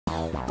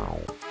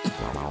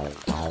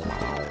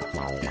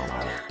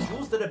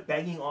Jules did a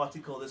banging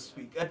article this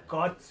week. It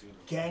got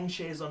gang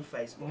shares on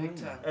Facebook.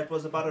 It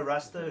was about a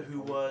Rasta who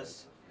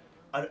was,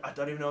 I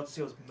don't even know what to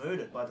say, was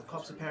murdered by the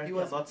cops apparently.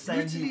 I'm not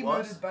saying he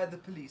was. Murdered by the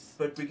police.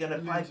 But we're going to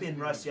pipe in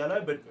Ras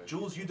Yellow. But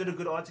Jules, you did a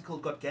good article,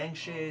 got gang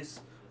shares.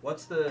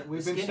 What's the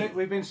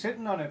We've been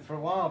sitting on it for a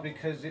while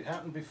because it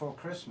happened before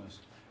Christmas.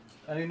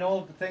 And in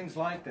all the things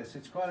like this,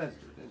 it's quite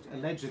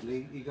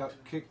allegedly he got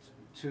kicked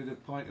to the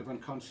point of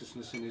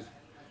unconsciousness in his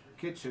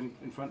kitchen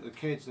in front of the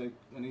kids. The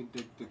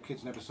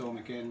kids never saw him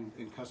again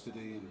in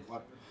custody. And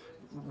what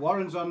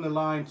Warren's on the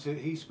line.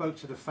 He spoke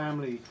to the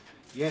family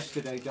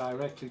yesterday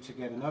directly to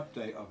get an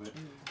update of it,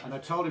 and I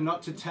told him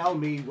not to tell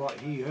me what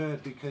he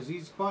heard because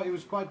he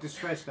was quite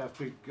distressed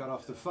after he got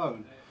off the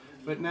phone.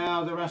 But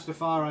now the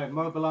Rastafari have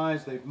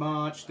mobilised, they've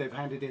marched, they've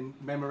handed in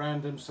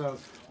memorandums. So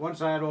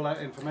once I had all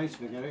that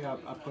information together,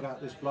 I put out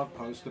this blog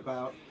post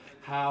about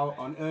how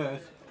on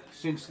earth,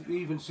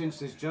 even since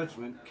this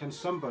judgment, can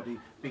somebody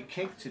be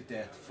kicked to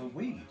death for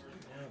weed?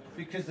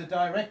 Because the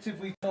directive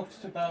we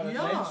talked about at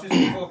length just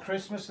before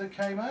Christmas that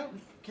came out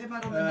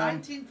on the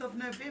 19th of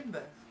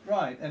November.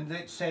 Right, and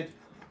it said,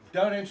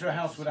 don't enter a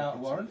house without a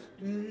warrant,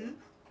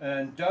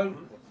 and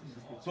don't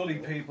bully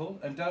people,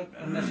 and don't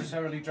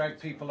unnecessarily drag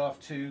people off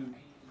to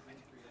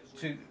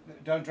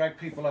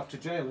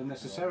jail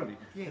unnecessarily.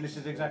 Yes. And this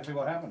is exactly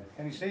what happened.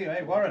 Can you see?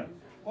 Hey, Warren!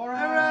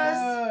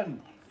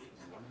 Warren!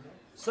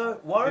 So,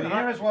 Warren, can you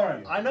hear us,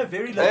 Warren? I know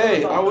very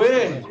little about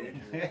this.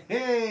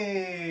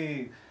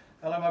 Hey!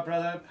 Hello, my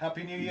brother.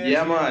 Happy New Year.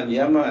 Yeah, man.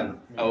 Yeah, man.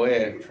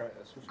 Away.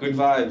 Good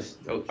vibes.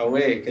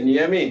 Away. Can you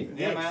hear me?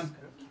 Yeah,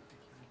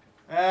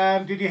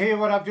 man. Did you hear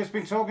what I've just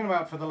been talking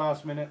about for the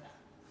last minute?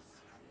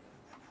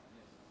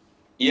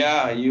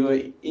 Yeah, you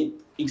were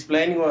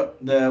explaining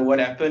what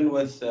happened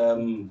with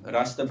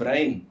Rasta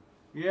Brain.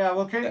 Yeah,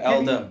 well, the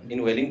elder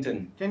in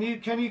Wellington. Can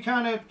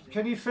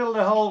you fill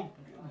the whole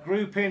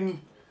group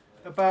in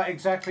about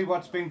exactly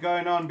what's been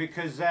going on?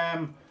 Because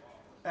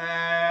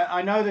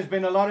I know there's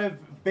been a lot of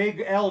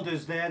big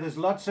elders there. There's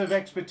lots of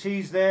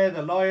expertise there.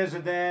 The lawyers are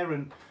there,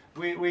 and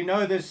we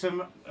know there's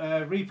some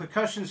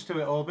repercussions to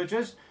it all. But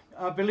just,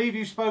 I believe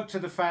you spoke to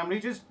the family.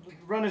 Just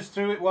run us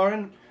through it,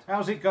 Warren.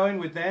 How's it going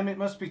with them? It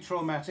must be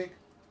traumatic.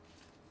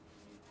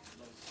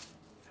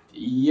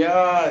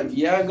 Yeah,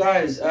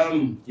 guys.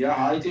 Yeah,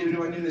 hi to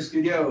everyone in the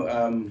studio.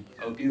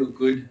 Hope you're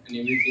good and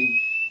everything.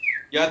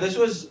 Yeah, this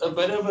was a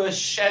bit of a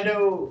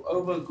shadow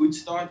over a good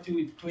start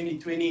to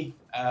 2020.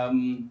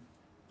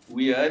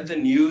 We heard the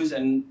news,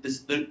 and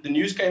the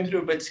news came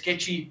through a bit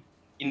sketchy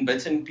in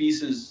bits and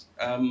pieces.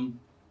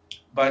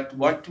 But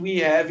what we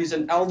have is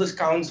an elders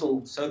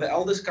council. So the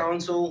elders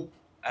council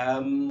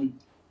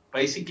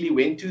basically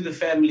went to the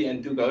family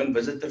and to go and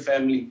visit the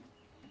family,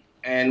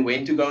 and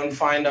went to go and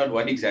find out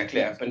what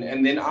exactly happened.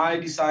 And then I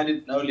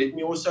decided, no, let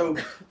me also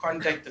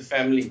contact the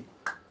family.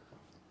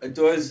 It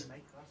was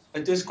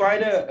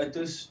quite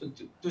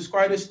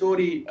a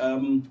story,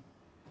 and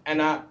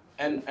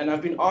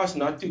I've been asked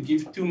not to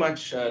give too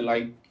much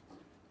like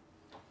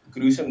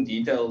gruesome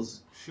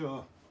details.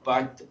 Sure.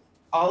 But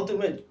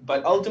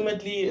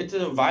ultimately, it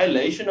is a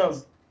violation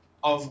of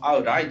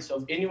our rights,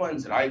 of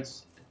anyone's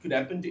rights. It could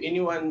happen to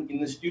anyone in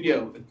the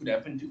studio. It could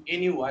happen to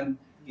anyone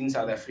in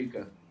South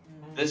Africa.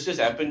 This just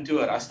happened to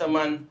a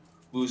Rastaman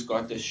who's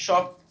got a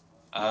shop,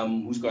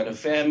 who's got a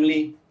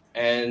family,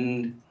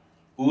 and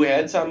who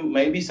had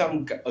maybe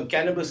some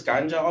cannabis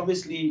ganja,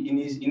 obviously in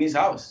his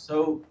house.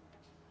 So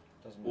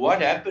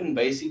what happened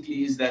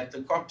basically is that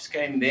the cops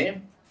came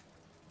there.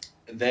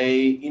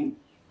 They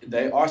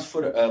asked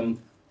for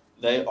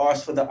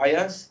the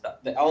ayahs.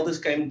 The elders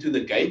came to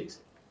the gate,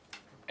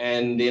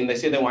 and then they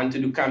said they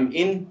wanted to come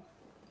in.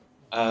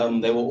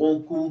 They were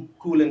all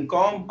cool and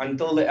calm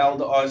until the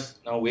elder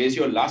asked, "Now, where's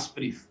your last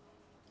brief?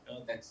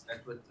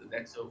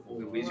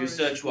 Where's your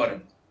search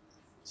warrant?"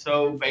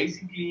 So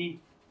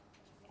basically,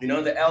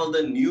 the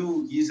elder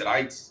knew his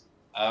rights,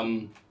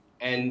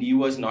 and he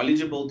was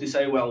knowledgeable to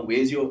say, "Well,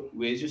 where's your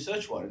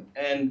search warrant?"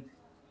 And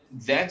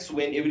that's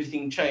when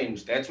everything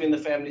changed. That's when the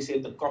family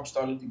said the cops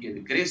started to get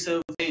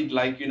aggressive,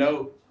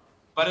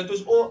 but it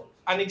was all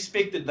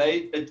unexpected.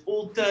 It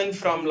all turned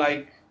from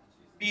like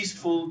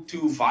peaceful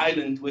to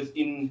violent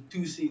within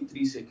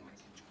 2-3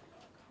 seconds.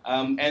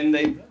 And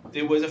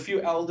there was a few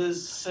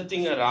elders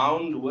sitting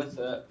around with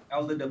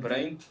Elder De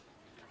Bruin,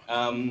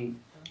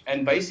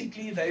 and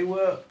basically they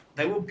were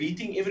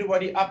beating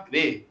everybody up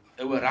there.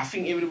 They were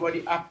roughing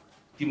everybody up,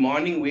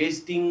 demanding where's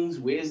things,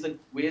 where's the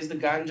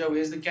ganja,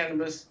 where's the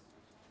cannabis.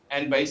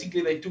 And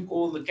basically they took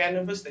all the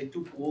cannabis, they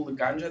took all the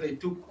ganja, they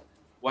took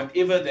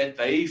whatever that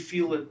they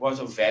feel it was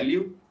of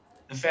value.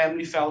 The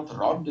family felt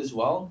robbed as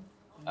well.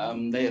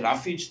 They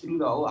roughaged through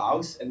the whole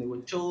house, and there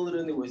were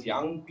children, there was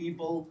young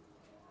people.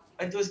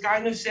 It was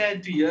kind of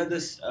sad to hear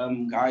this,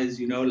 guys,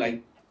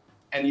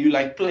 and you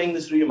like playing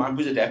this through your mind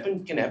because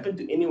it can happen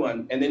to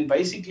anyone. And then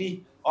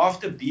basically,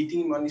 after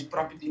beating him on his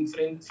property in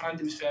front of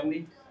his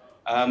family,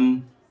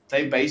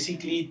 they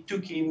basically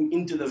took him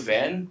into the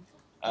van,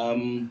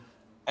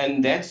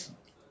 and that's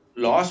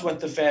last what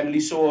the family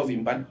saw of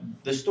him. But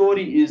the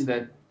story is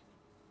that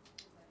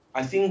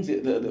I think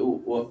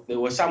there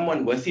was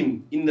someone with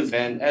him in the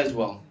van as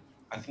well.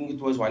 I think it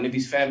was one of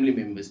his family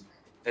members,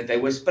 that they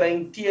were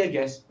spraying tear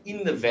gas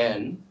in the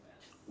van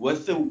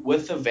with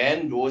the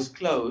van doors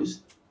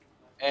closed,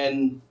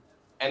 and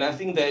I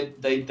think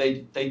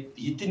they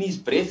hit his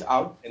breath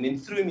out and then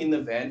threw him in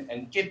the van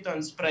and kept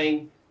on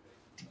spraying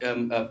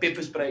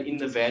pepper spray in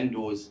the van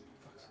doors.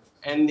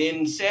 And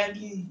then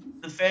sadly,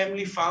 the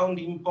family found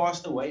him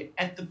passed away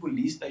at the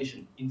police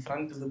station, in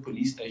front of the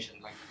police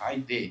station, like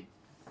right there,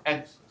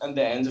 at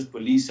the hands of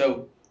police.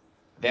 So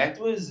that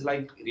was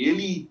like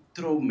really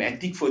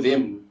traumatic for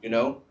them, you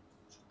know,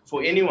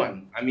 for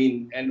anyone. I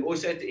mean, and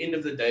also at the end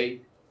of the day,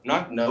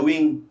 not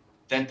knowing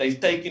that they've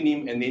taken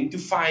him and then to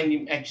find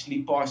him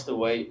actually passed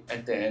away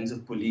at the hands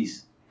of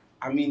police.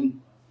 I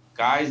mean,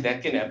 guys,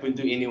 that can happen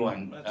to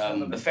anyone.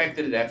 The fact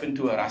that it happened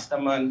to a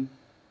Rastaman,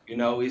 you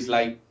know, is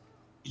like,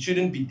 it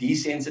shouldn't be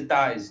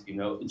desensitized, you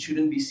know. It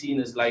shouldn't be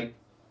seen as like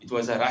it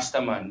was a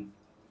Rastaman.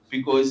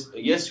 Because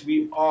yes,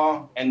 we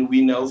are, and we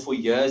know for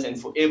years and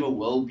forever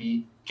will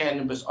be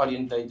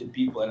cannabis-orientated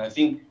people. And I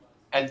think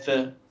at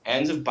the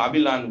hands of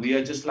Babylon, we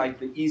are just like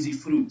the easy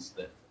fruits,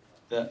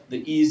 the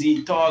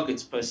easy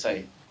targets per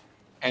se.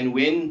 And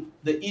when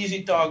the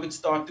easy targets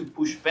start to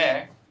push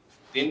back,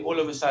 then all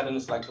of a sudden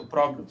it's like a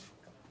problem.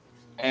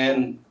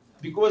 And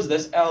because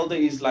this elder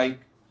is like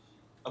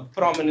a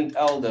prominent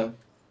elder,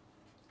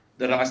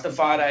 the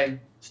Rastafari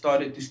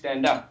started to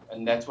stand up,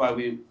 and that's why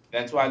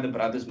the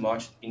brothers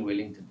marched in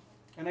Wellington.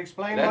 And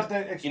explain what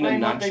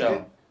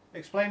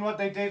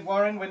they did,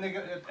 Warren, when they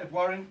got at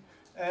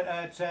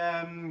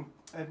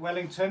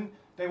Wellington.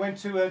 They went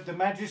to the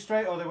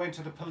magistrate, or they went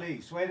to the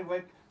police.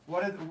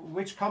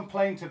 Which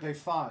complaint have they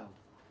filed?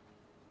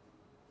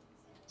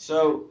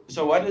 So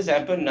what has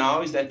happened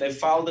now is that they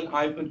filed an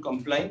IPID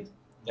complaint.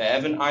 They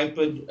have an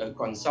IPID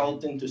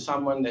consultant to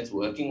someone that's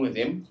working with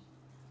them.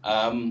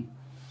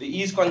 There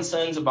is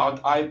concerns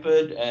about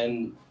IPID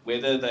and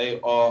whether they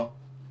are,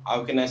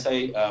 how can I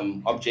say,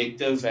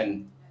 objective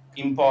and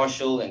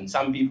impartial, and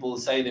some people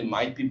say they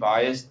might be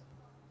biased.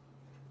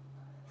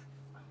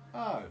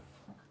 Oh.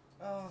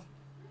 Oh,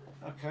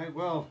 Okay,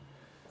 well,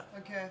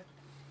 okay.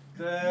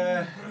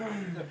 the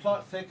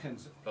plot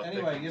thickens.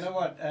 Anyway, you know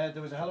what?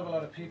 There was a hell of a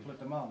lot of people at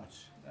the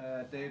march.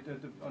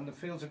 On the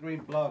Fields of Green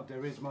blog,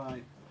 there is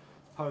my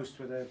post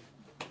with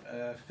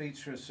a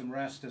feature of some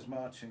Rastas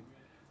marching,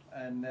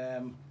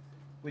 and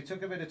we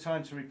took a bit of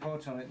time to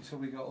report on it until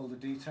we got all the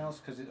details,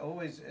 because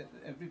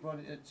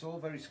it's all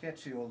very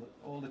sketchy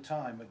all the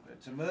time.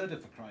 It's a murder,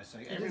 for Christ's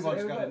sake.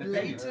 Everyone's got an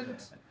opinion.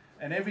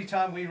 And every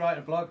time we write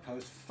a blog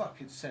post, fuck,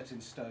 it's set in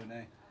stone,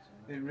 eh?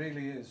 It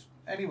really is.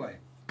 Anyway,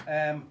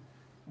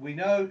 we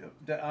know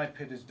that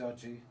IPID is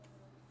dodgy,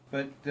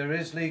 but there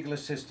is legal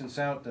assistance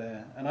out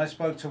there. And I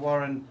spoke to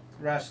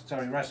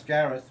Ras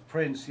Gareth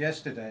Prince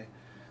yesterday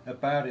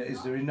about it.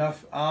 Is there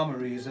enough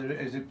armory? Is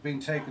it being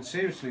taken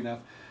seriously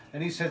enough?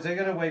 And he says they're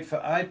going to wait for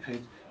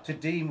IPID to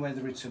deem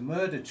whether it's a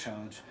murder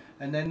charge,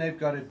 and then they've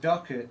got a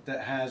docket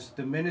that has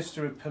the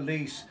Minister of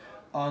Police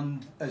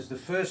on as the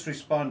first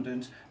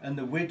respondent and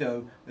the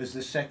widow as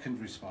the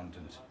second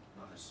respondent.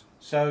 Nice.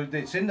 So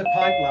it's in the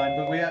pipeline,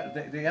 but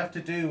they have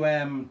to do.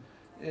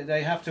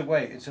 They have to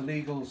wait. It's a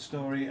legal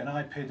story, and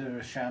IPID are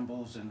a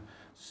shambles and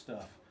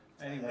stuff.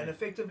 Anyway. And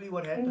effectively,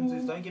 what happens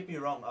is, don't get me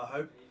wrong, I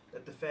hope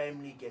that the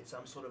family gets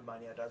some sort of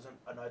money. I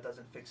know it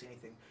doesn't fix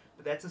anything,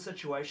 but that's a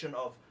situation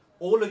of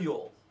all of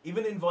y'all,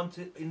 even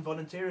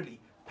involuntarily,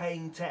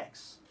 paying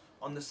tax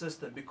on the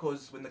system,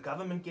 because when the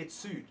government gets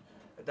sued,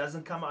 it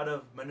doesn't come out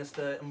of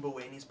Minister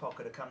Mbowene's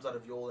pocket, it comes out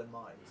of y'all and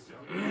mine.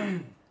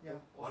 Yeah.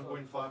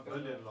 1.5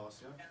 billion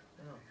last year.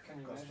 Can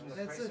you imagine the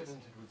That's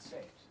precedent it would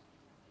set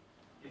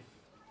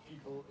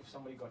if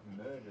somebody got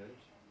murdered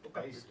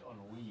based on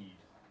weed?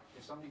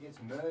 If somebody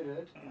gets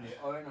murdered in their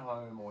own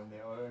home or in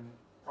their own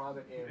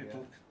private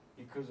area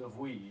because of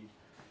weed,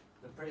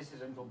 the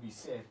precedent will be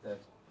set that,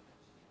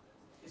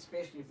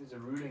 especially if there's a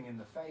ruling in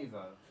the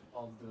favor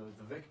of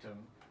the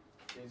victim,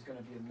 there's going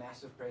to be a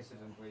massive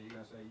precedent where you're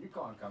going to say, you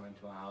can't come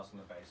into my house on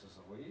the basis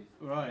of weed.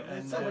 Right.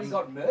 And somebody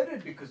got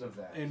murdered because of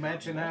that.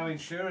 Imagine how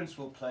insurance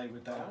will play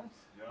with that.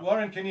 Yeah.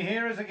 Warren, can you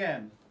hear us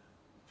again?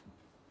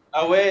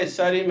 Aware,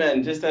 sorry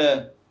man, just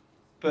a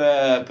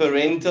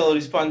parental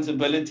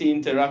responsibility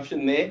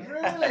interruption there.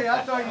 Really?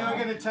 I thought you were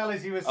going to tell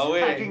us you were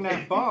packing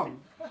that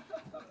bomb.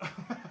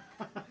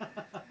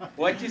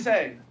 What'd you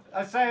say?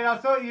 I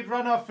thought you'd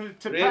run off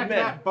to pack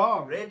that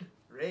bomb. Red.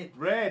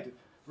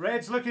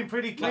 Red's looking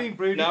pretty clean,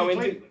 Brew.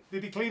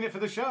 Did he clean it for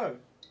the show?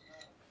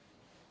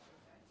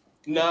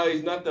 No,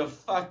 he's not the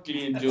fuck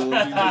clean, Jules.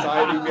 He's just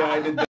hiding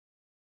behind the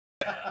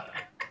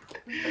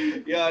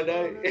Yeah,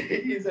 no,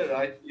 he's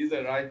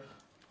alright.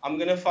 I'm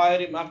gonna fire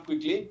him up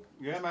quickly.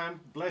 Yeah, man.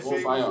 Bless Go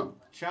him. fire.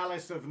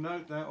 Chalice of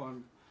note, that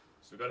one.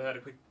 So we got to have a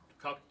quick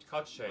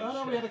couch change. Oh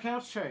no, we had a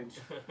couch change.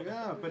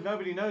 Yeah, but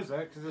nobody knows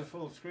that because it's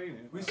full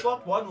screen. We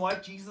swapped one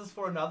white Jesus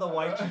for another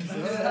white Jesus.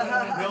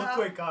 Real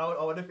quick,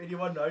 I wonder if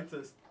anyone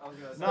noticed.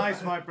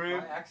 Nice, my brew.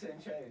 My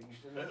accent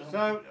changed.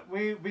 So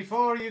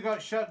before you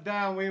got shut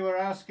down, we were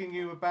asking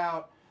you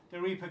about the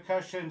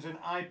repercussions and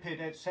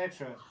IPID,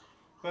 etc.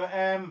 But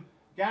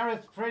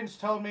Gareth Prince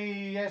told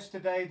me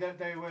yesterday that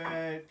they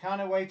were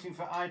kind of waiting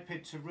for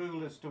IPID to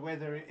rule as to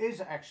whether it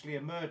is actually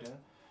a murder,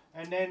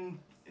 and then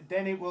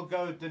it will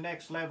go the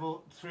next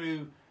level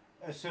through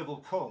a civil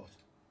court.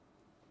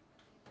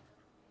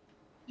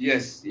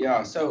 Yes,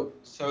 yeah. So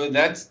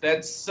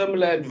that's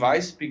similar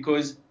advice,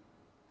 because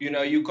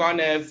you can't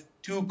have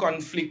two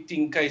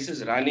conflicting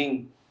cases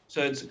running.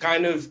 So it's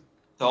kind of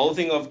the whole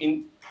thing of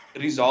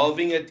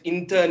resolving it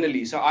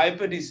internally. So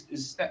IPID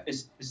is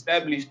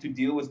established to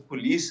deal with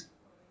police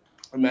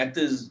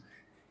matters,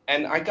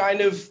 and I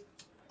kind of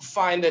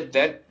find that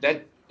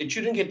it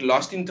shouldn't get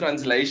lost in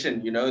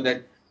translation.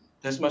 That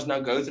this must now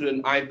go through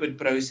an IPID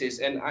process,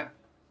 and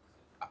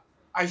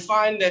I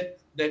find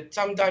that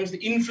sometimes the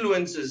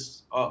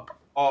influences are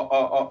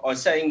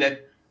saying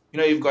that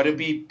you've got to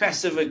be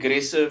passive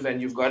aggressive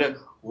and you've got to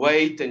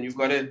wait and you've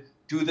got to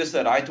do this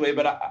the right way.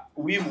 But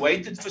we've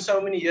waited for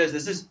so many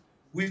years.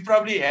 We've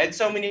probably had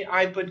so many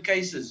IPID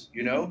cases.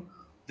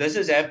 This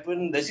has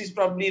happened. This is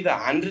probably the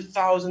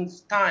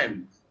 100,000th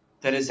time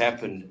that has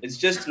happened. It's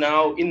just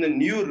now in the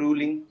new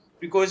ruling,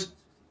 because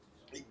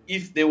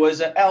if there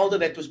was an elder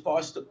that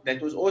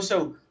was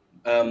also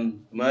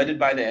murdered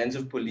by the hands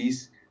of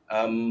police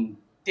 10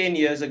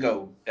 years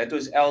ago, that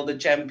was Elder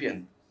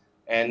Champion,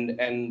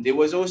 and there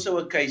was also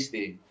a case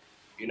there,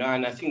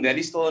 and I think that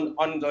is still an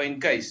ongoing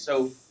case.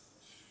 So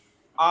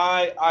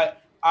I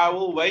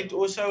will wait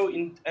also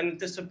in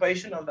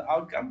anticipation of the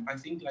outcome. I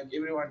think like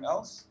everyone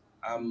else,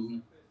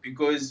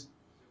 because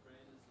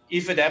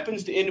if it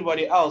happens to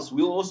anybody else,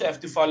 we'll also have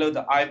to follow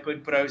the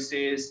IPID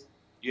process,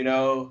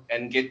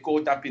 and get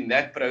caught up in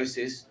that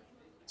process.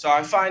 So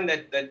I find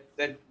that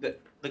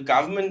the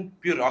government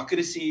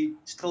bureaucracy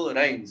still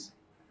reigns.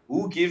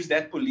 Who gives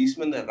that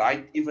policeman the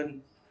right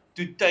even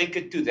to take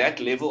it to that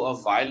level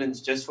of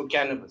violence just for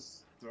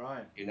cannabis?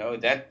 Right.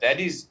 That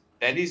is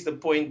the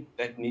point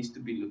that needs to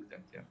be looked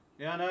at. Yeah.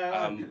 Yeah,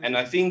 no. And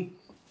I think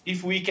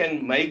if we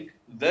can make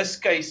this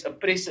case a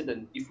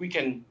precedent, if we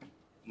can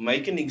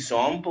make an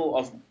example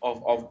of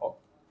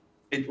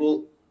it,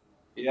 will,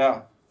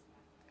 yeah.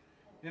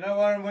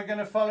 Warren, we're going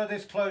to follow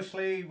this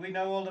closely. We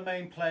know all the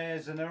main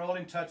players and they're all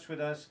in touch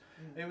with us.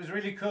 It was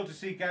really cool to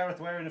see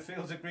Gareth wearing a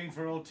Fields of Green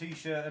for All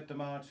t-shirt at the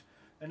march.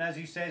 And as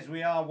he says,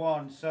 we are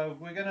one. So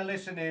we're going to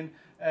listen in,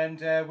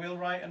 and we'll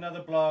write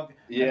another blog.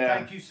 Yeah. And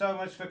thank you so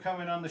much for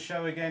coming on the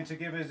show again to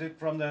give us it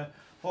from the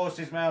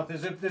horse's mouth.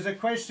 There's a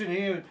question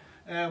here,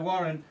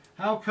 Warren.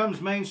 How comes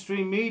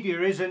mainstream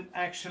media isn't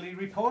actually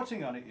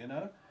reporting on it,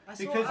 I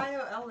saw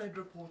IOL had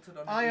reported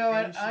on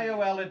it.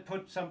 IOL had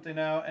put something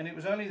out, and it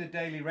was only the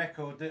Daily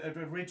Record that had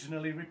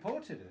originally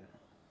reported it.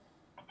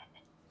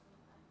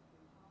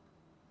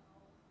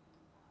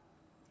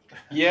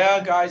 Yeah,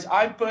 guys,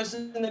 I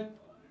personally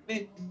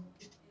think,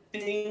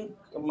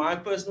 my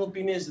personal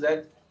opinion is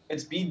that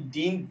it's been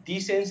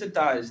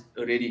desensitized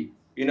already.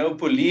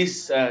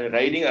 Police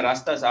raiding a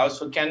Rasta's house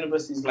for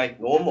cannabis is like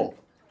normal.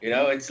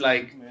 It's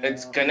like,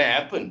 it's gonna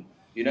happen.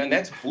 And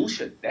that's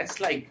bullshit. That's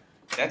like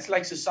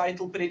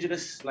societal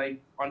prejudice,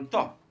 like on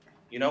top.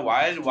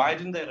 Why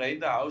didn't they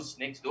raid the house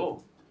next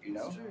door?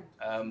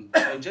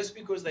 So just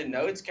because they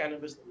know it's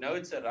cannabis, they know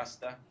it's a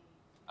Rasta.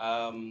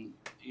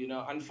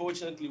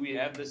 Unfortunately, we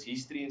have this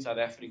history in South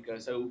Africa,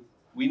 so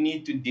we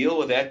need to deal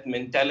with that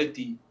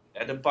mentality,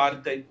 that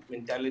apartheid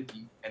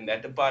mentality, and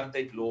that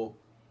apartheid law,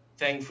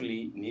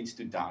 thankfully, needs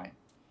to die.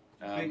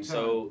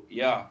 So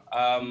yeah,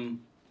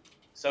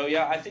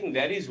 I think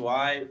that is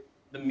why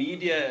the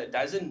media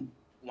doesn't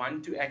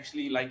want to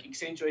actually like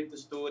accentuate the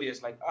story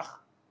as like,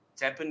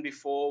 it's happened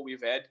before.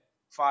 We've had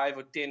 5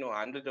 or 10 or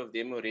 100 of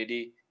them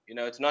already.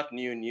 It's not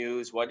new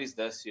news. What is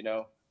this?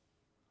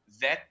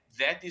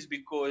 That is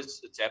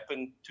because it's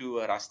happened to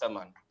a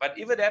Rastaman. But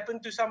if it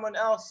happened to someone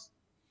else,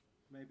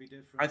 maybe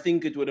different. I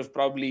think it would have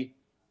probably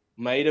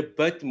made a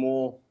bit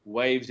more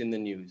waves in the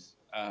news.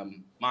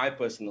 My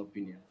personal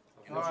opinion.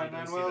 All right,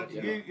 man. Well,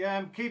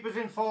 keep us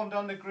informed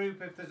on the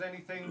group if there's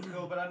anything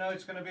cool. But I know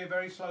it's going to be a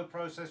very slow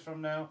process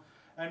from now.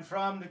 And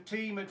from the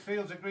team at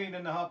Fields of Green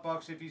and the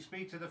Hotbox, if you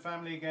speak to the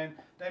family again,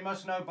 they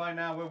must know by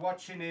now we're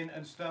watching in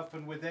and stuff,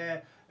 and we're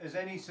there as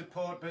any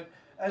support. But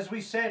as we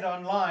said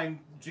online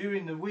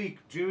during the week,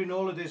 during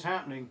all of this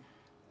happening,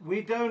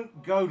 we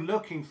don't go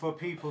looking for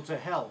people to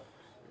help.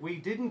 We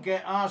didn't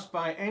get asked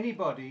by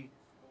anybody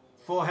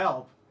for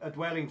help at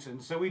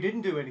Wellington, so we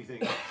didn't do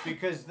anything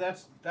because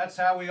that's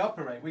how we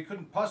operate. We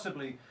couldn't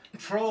possibly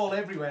troll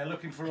everywhere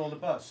looking for all the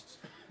busts.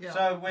 Yeah.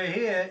 So we're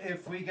here.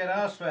 If we get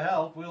asked for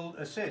help, we'll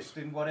assist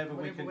in whatever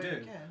we can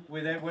do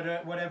with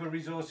whatever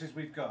resources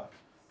we've got.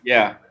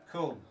 Yeah.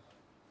 Cool.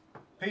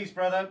 Peace,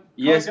 brother.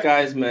 Yes,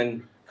 guys,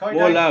 man.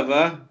 More love,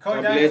 huh?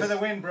 God bless. For the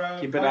win, bro.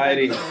 Keep it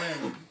Irish.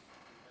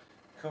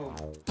 Cool.